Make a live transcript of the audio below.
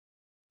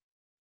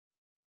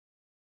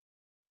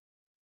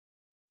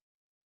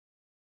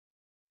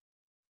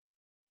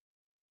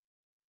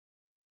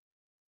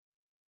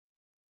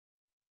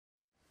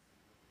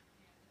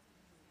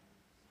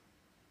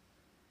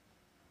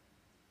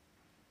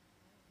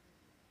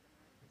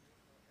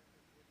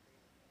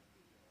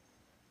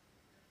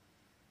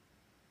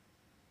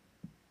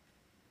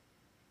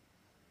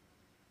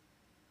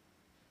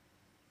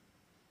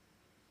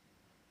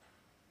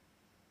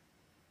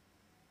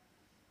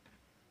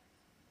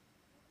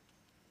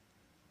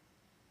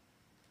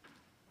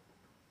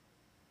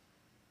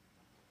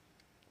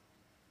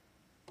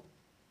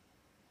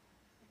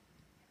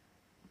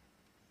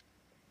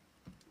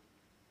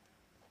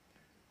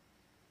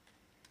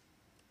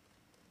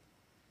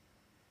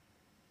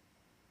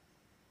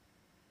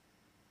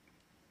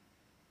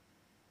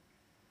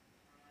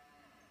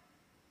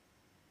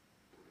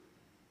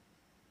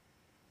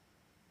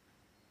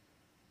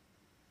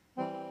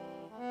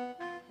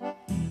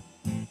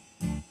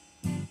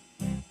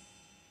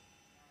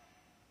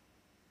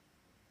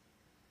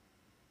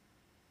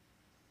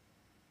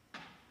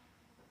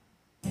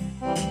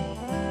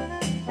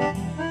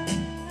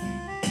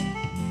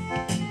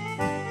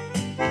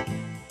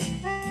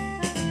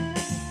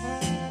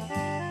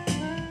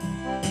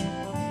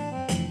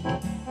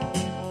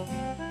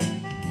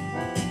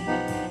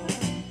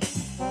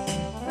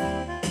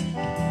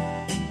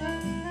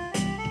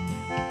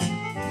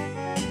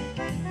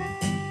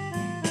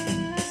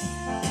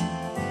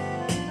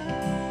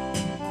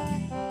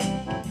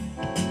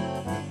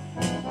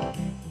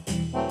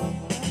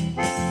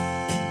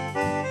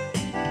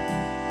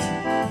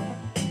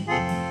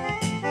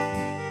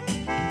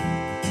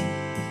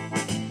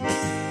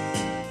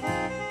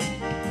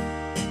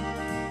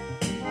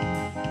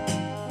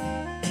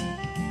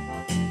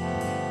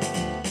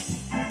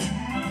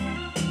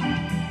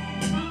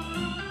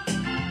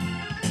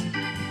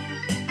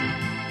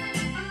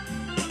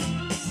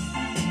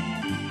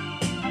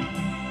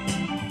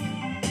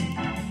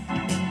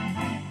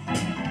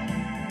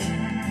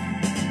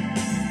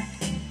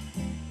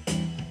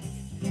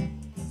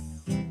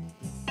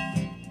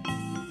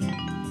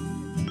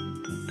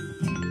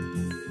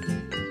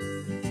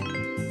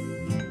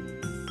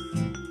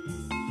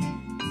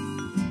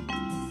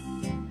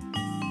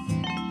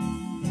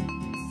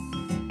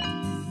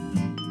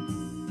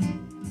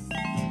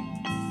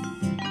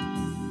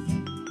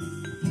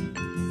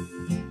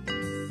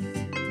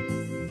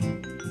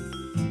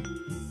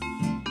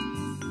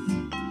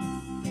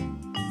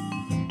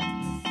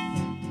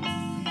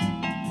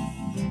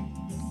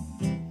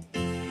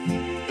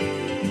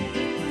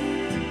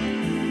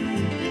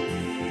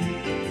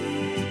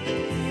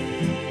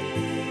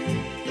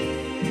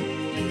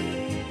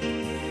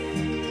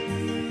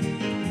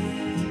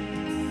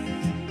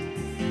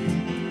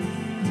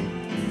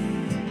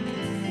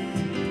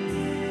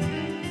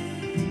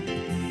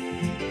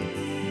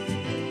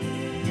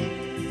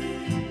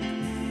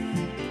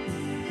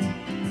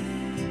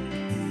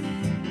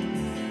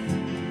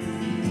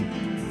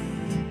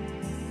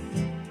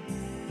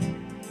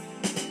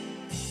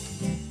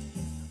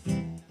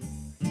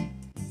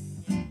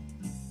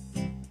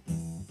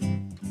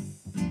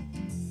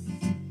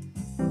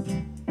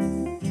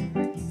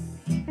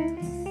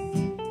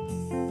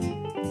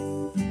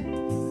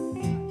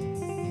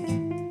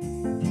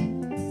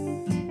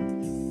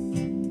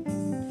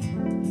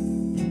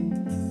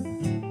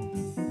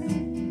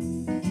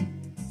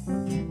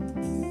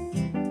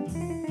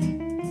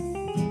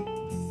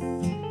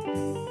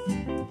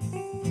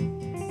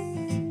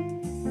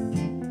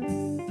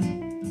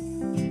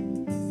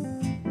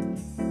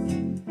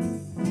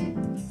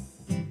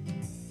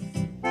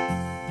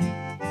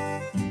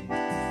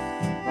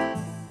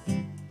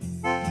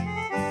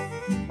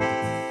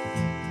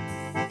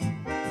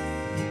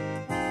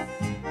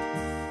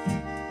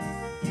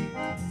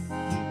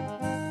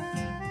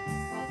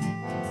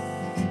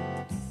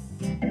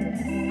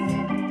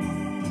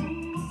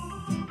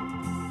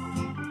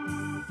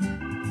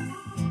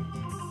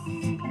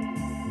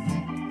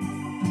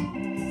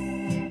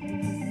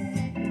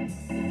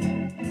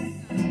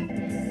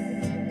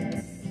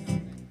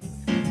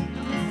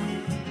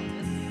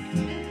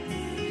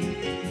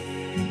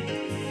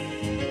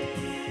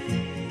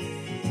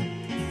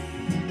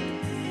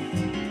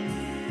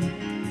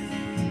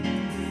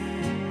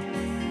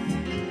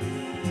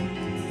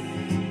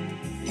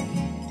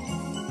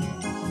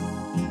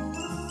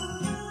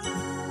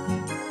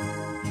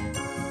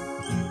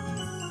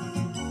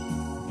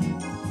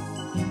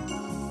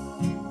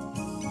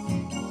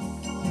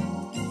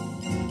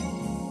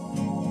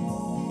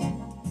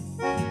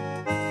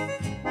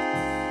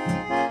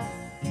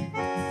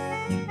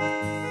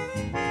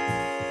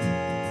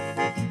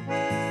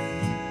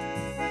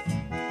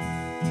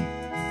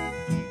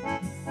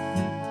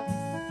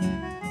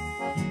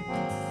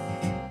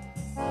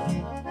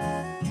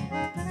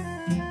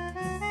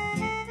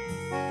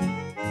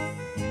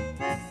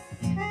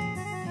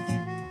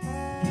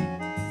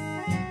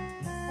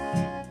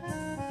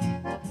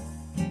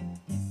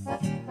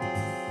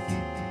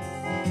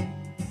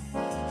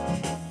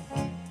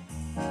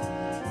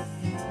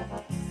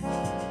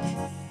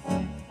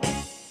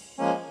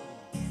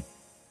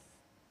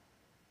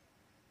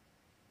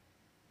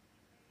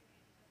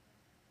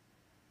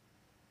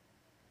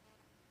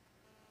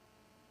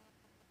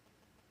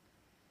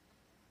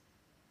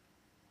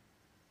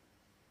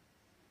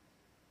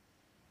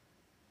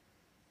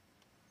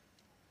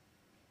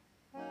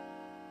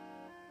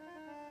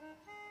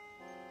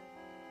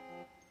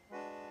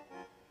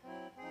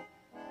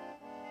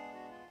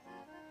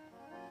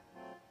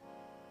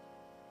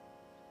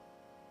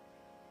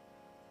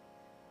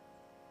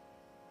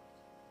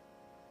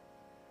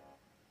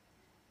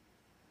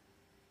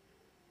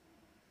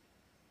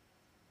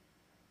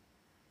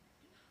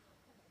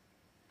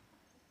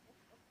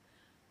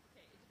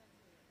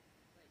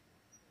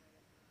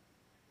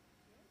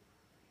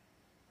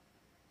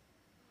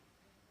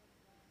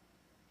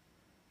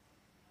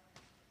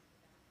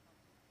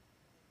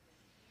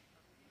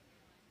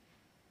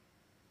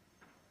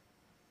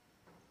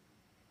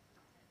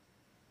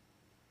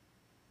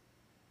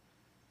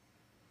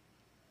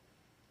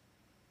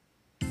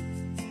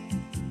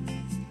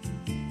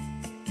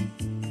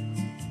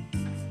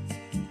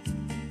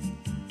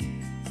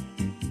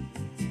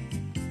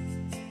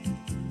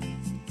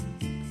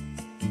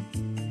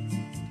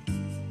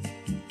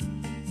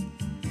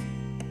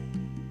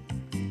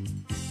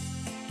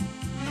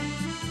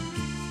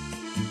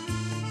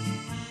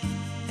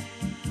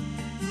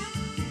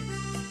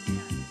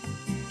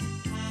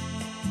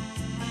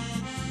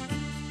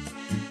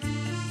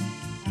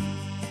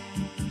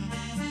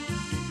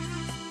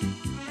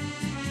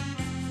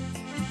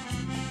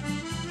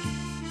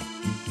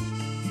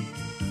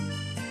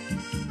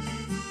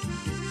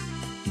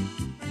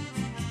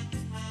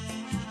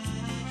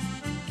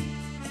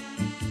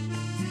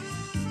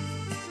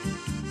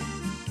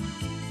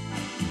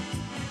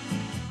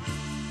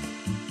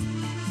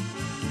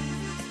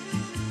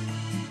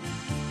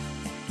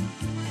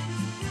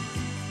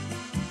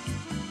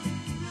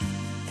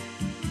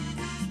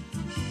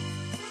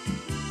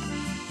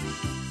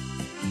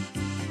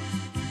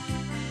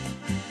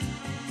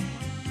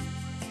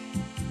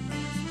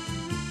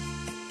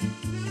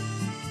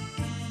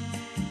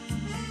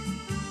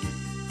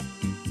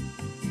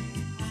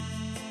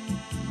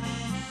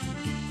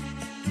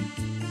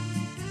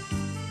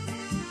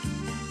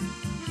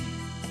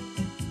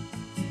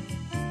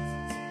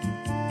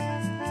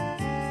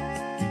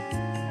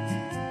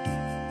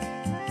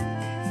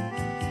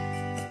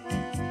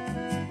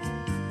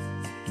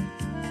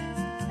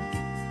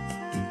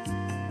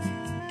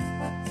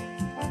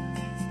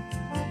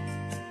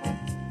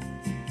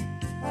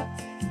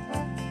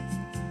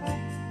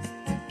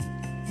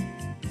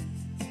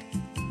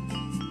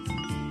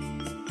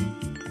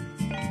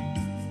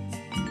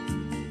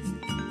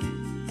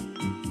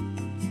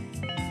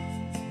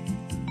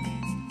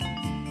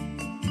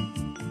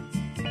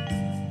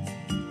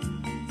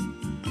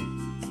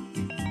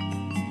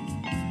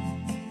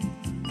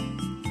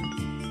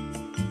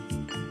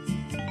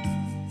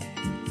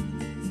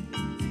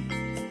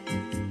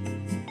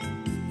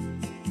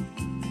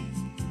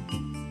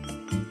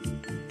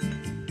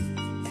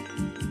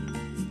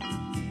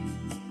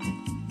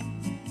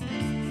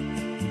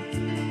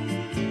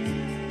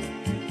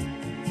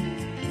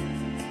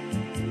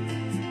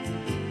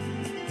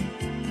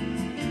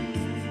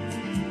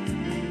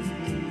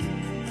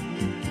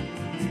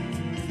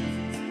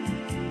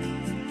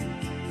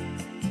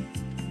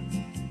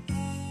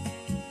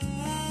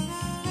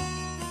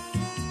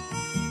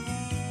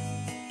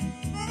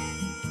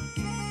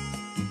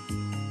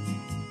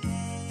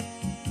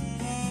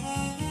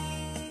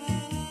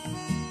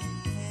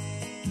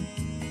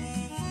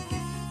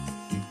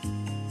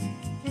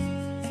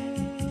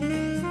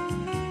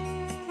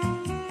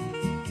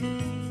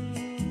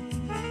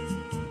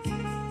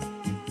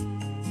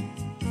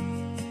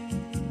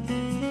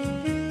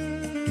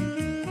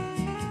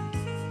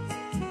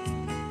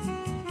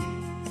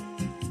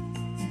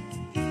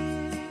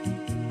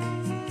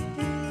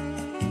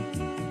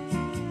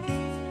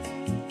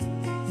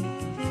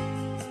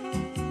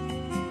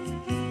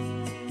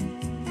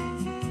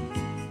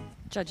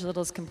Judge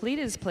Little's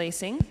completed his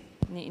placing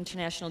in the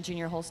International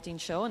Junior Holstein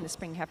Show in the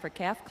Spring Heifer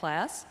Calf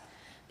class.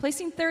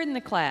 Placing third in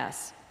the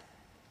class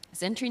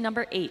is entry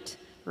number 8,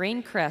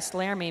 Rain Crest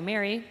Laramie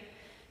Mary,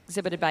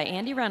 exhibited by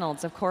Andy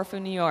Reynolds of Corfu,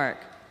 New York.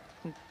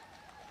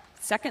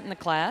 Second in the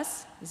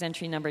class is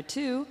entry number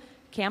 2,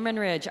 Cameron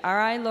Ridge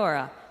R.I.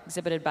 Laura,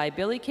 exhibited by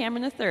Billy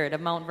Cameron III of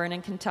Mount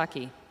Vernon,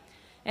 Kentucky.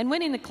 And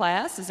winning the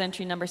class is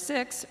entry number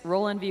 6,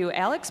 Roland View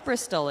Alex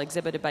Bristol,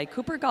 exhibited by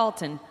Cooper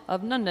Galton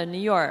of Nunda,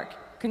 New York.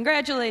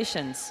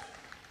 Congratulations.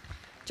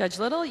 Judge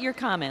Little, your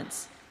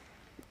comments.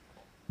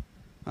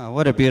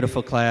 What a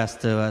beautiful class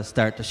to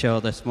start the show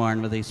this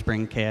morning with these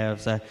spring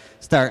calves.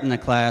 Starting the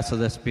class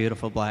with this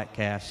beautiful black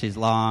calf. She's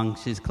long,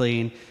 she's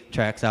clean,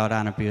 tracks out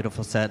on a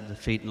beautiful set of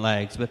feet and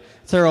legs. But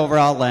it's her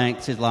overall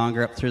length. She's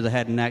longer up through the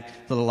head and neck,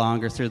 a little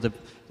longer through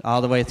all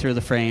the way through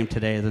the frame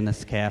today than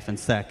this calf in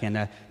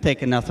second.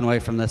 Taking nothing away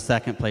from this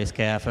second place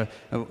calf, a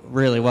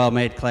really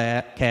well-made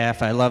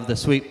calf. I love the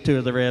sweep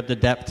to the rib, the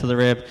depth to the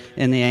rib,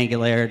 and the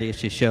angularity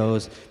she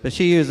shows. But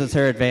she uses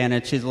her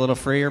advantage. She's a little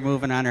freer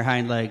moving on her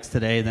hind legs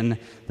today than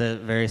the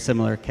very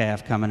similar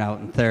calf coming out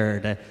in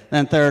third.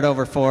 Then third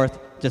over fourth,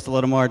 just a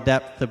little more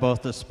depth to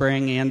both the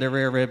spring and the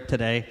rear rib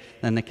today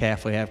than the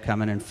calf we have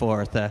coming in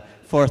fourth.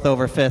 Fourth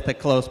over fifth at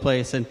close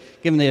place, and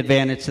giving the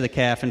advantage to the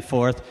calf in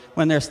fourth.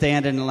 When they're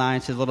standing in line,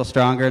 she's a little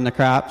stronger in the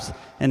crops,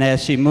 and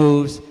as she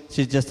moves,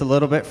 she's just a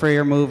little bit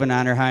freer moving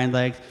on her hind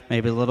legs,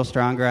 maybe a little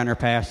stronger on her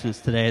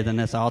passions today than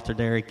this Alter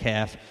Dairy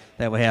calf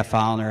that we have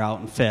following her out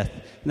in fifth.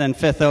 And then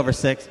fifth over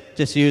sixth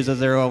just uses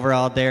her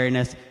overall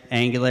dairiness,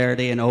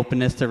 angularity, and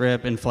openness to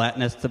rib and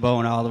flatness to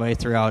bone all the way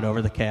throughout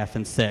over the calf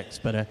in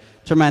sixth. But a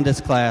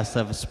tremendous class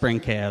of spring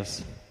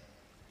calves.